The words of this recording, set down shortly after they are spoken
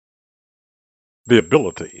The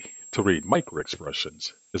ability to read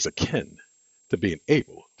microexpressions is akin to being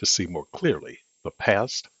able to see more clearly the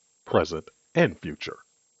past, present, and future.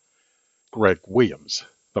 Greg Williams,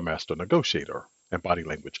 the master negotiator and body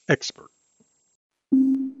language expert.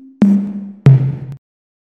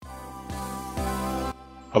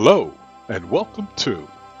 Hello, and welcome to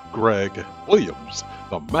Greg Williams,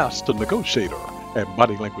 the master negotiator and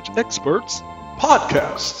body language experts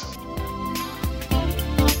podcast.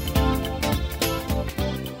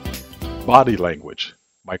 Body language,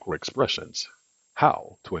 microexpressions,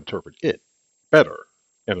 how to interpret it better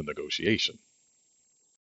in a negotiation.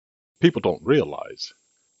 People don't realize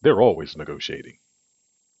they're always negotiating.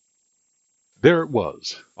 There it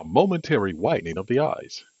was, a momentary widening of the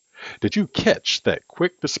eyes. Did you catch that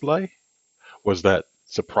quick display? Was that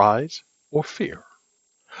surprise or fear?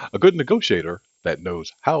 A good negotiator that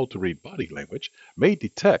knows how to read body language may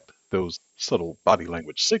detect those subtle body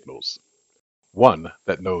language signals. One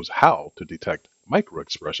that knows how to detect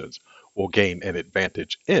microexpressions will gain an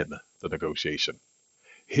advantage in the negotiation.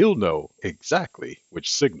 He'll know exactly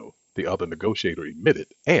which signal the other negotiator emitted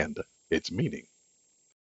and its meaning.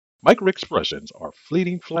 Microexpressions are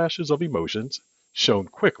fleeting flashes of emotions shown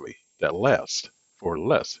quickly that last for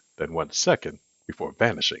less than 1 second before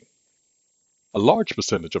vanishing. A large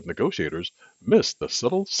percentage of negotiators miss the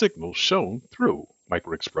subtle signals shown through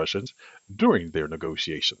microexpressions during their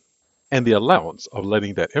negotiation. And the allowance of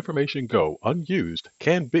letting that information go unused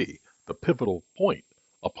can be the pivotal point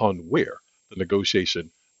upon where the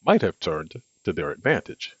negotiation might have turned to their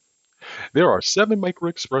advantage. There are 7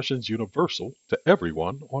 microexpressions universal to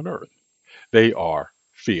everyone on earth. They are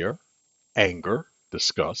fear, anger,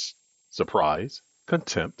 disgust, surprise,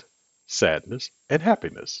 contempt, sadness, and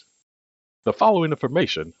happiness. The following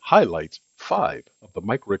information highlights 5 of the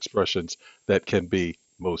microexpressions that can be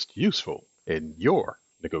most useful in your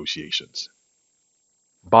negotiations.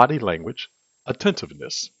 Body language,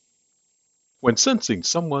 attentiveness. When sensing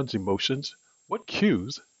someone's emotions, what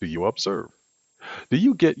cues do you observe? Do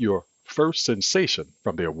you get your first sensation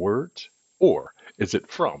from their words, or is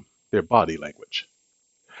it from their body language?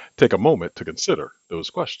 Take a moment to consider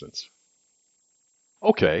those questions.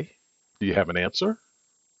 Okay, do you have an answer?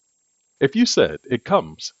 If you said it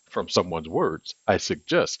comes from someone's words, I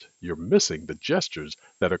suggest you're missing the gestures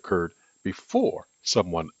that occurred before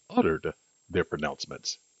someone uttered their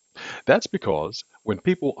pronouncements. That's because when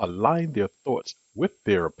people align their thoughts with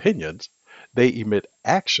their opinions, they emit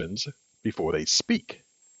actions before they speak.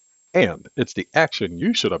 And it's the action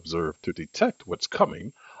you should observe to detect what's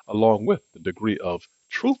coming, along with the degree of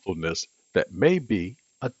truthfulness that may be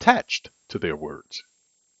attached to their words.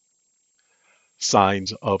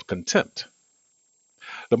 Signs of contempt.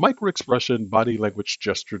 The microexpression body language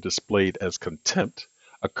gesture displayed as contempt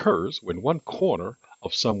occurs when one corner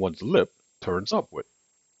of someone's lip turns upward.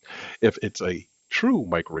 If it's a true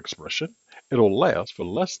microexpression, it'll last for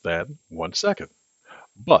less than 1 second.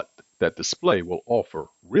 But that display will offer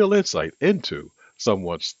real insight into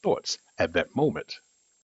someone's thoughts at that moment.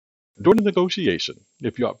 During the negotiation,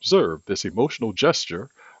 if you observe this emotional gesture,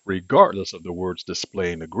 regardless of the words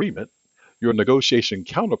displaying agreement, your negotiation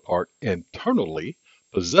counterpart internally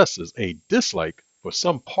possesses a dislike for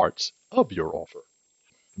some parts of your offer.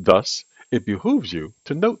 Thus, it behooves you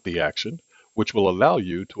to note the action, which will allow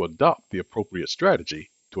you to adopt the appropriate strategy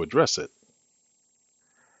to address it.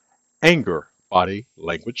 Anger body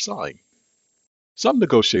language sign. Some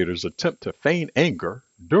negotiators attempt to feign anger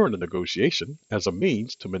during the negotiation as a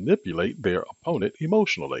means to manipulate their opponent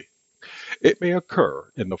emotionally. It may occur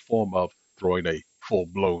in the form of throwing a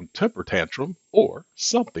full-blown temper tantrum or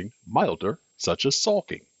something milder, such as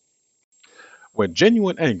sulking. When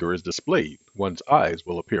genuine anger is displayed, one's eyes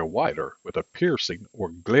will appear wider with a piercing or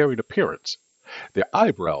glaring appearance. Their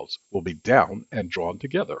eyebrows will be down and drawn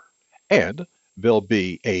together, and there'll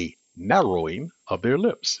be a narrowing of their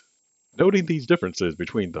lips. Noting these differences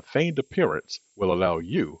between the feigned appearance will allow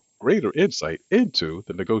you greater insight into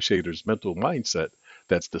the negotiator's mental mindset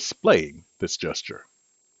that's displaying this gesture.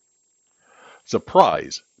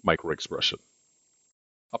 Surprise microexpression.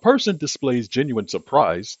 A person displays genuine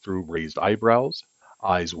surprise through raised eyebrows,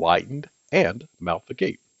 eyes widened, and mouth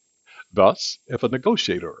agape. Thus, if a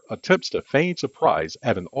negotiator attempts to feign surprise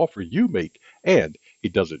at an offer you make and he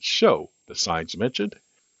doesn't show the signs mentioned,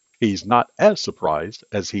 he's not as surprised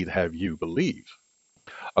as he'd have you believe.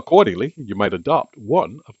 Accordingly, you might adopt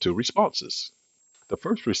one of 2 responses. The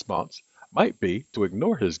first response might be to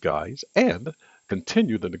ignore his guise and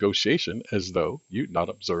continue the negotiation as though you'd not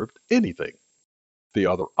observed anything. The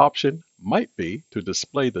other option might be to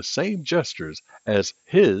display the same gestures as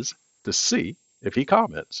his to see if he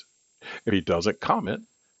comments. If he doesn't comment,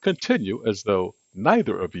 continue as though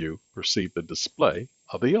neither of you perceived the display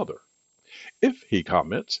of the other. If he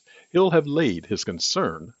comments, he'll have laid his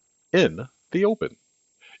concern in the open.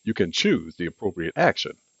 You can choose the appropriate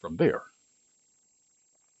action from there.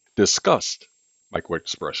 Disgust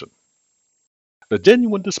microexpression. The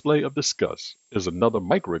genuine display of disgust is another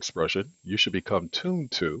microexpression you should become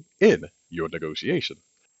tuned to in your negotiation.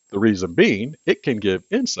 The reason being, it can give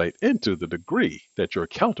insight into the degree that your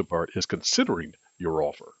counterpart is considering your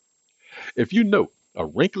offer. If you note a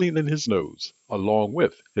wrinkling in his nose along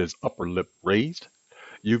with his upper lip raised,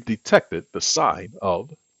 you've detected the sign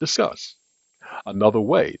of disgust. Another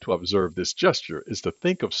way to observe this gesture is to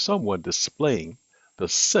think of someone displaying the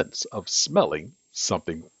sense of smelling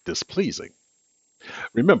something displeasing.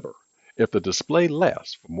 Remember, if the display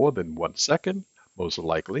lasts for more than 1 second, most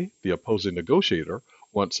likely the opposing negotiator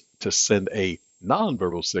wants to send a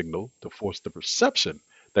nonverbal signal to force the perception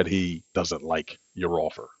that he doesn't like your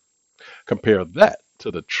offer. Compare that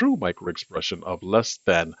to the true microexpression of less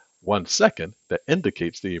than 1 second that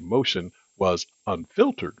indicates the emotion was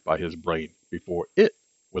unfiltered by his brain before it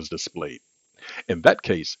was displayed. In that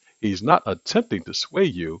case, he's not attempting to sway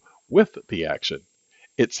you with the action.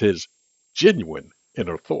 It's his genuine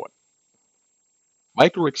inner thought.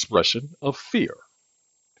 Microexpression of fear.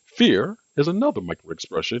 Fear is another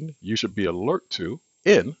microexpression you should be alert to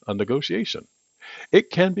in a negotiation. It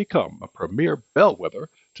can become a premier bellwether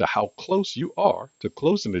to how close you are to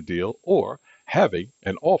closing a deal or having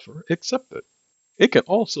an offer accepted. It can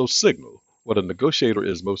also signal what a negotiator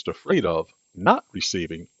is most afraid of not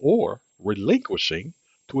receiving or relinquishing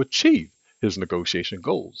to achieve his negotiation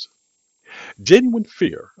goals. Genuine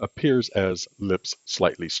fear appears as lips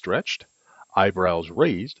slightly stretched, eyebrows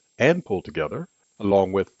raised and pulled together,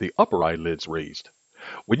 along with the upper eyelids raised.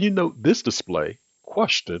 When you note this display,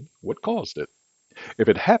 question what caused it. If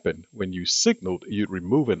it happened when you signaled you'd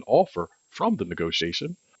remove an offer from the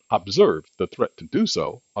negotiation, observe the threat to do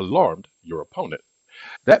so alarmed your opponent.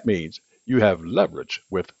 That means you have leverage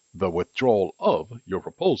with the withdrawal of your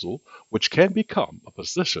proposal, which can become a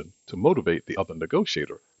position to motivate the other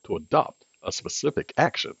negotiator to adopt a specific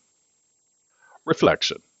action.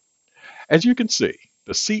 Reflection. As you can see,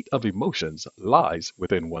 the seat of emotions lies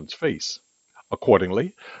within one's face.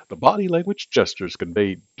 Accordingly, the body language gestures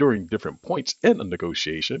conveyed during different points in a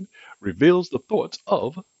negotiation reveals the thoughts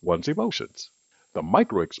of one's emotions. The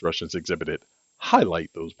microexpressions exhibited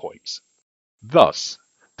highlight those points. Thus,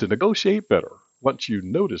 to negotiate better, once you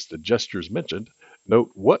notice the gestures mentioned,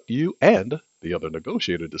 note what you and the other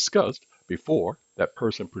negotiator discussed before that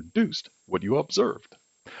person produced what you observed.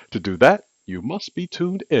 To do that, you must be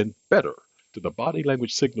tuned in better to the body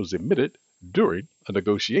language signals emitted during a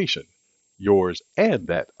negotiation, yours and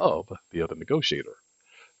that of the other negotiator.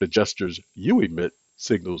 The gestures you emit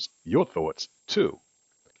signals your thoughts too.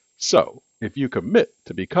 So, if you commit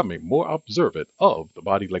to becoming more observant of the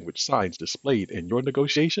body language signs displayed in your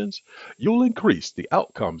negotiations, you'll increase the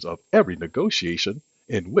outcomes of every negotiation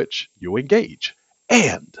in which you engage,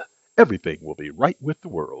 and everything will be right with the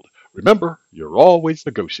world. Remember, you're always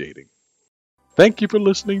negotiating. Thank you for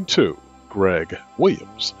listening to Greg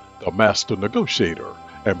Williams, the Master Negotiator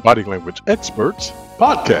and Body Language Experts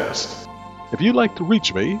podcast. If you'd like to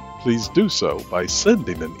reach me, please do so by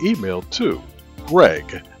sending an email to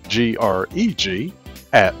Greg, G-R-E-G,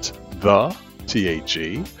 at the,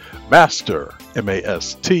 T-H-E, Master,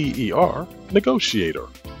 M-A-S-T-E-R, Negotiator,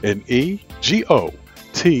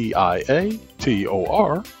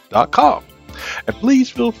 Negotiator.com. And please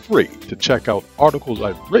feel free to check out articles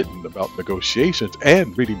I've written about negotiations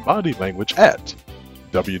and reading body language at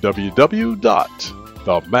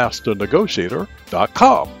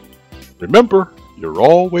www.themasternegotiator.com. Remember, you're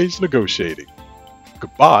always negotiating.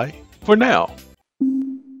 Goodbye for now.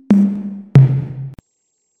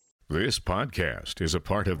 This podcast is a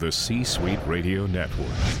part of the C-Suite Radio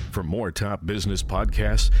Network. For more top business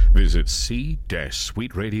podcasts, visit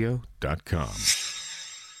c-suiteradio.com.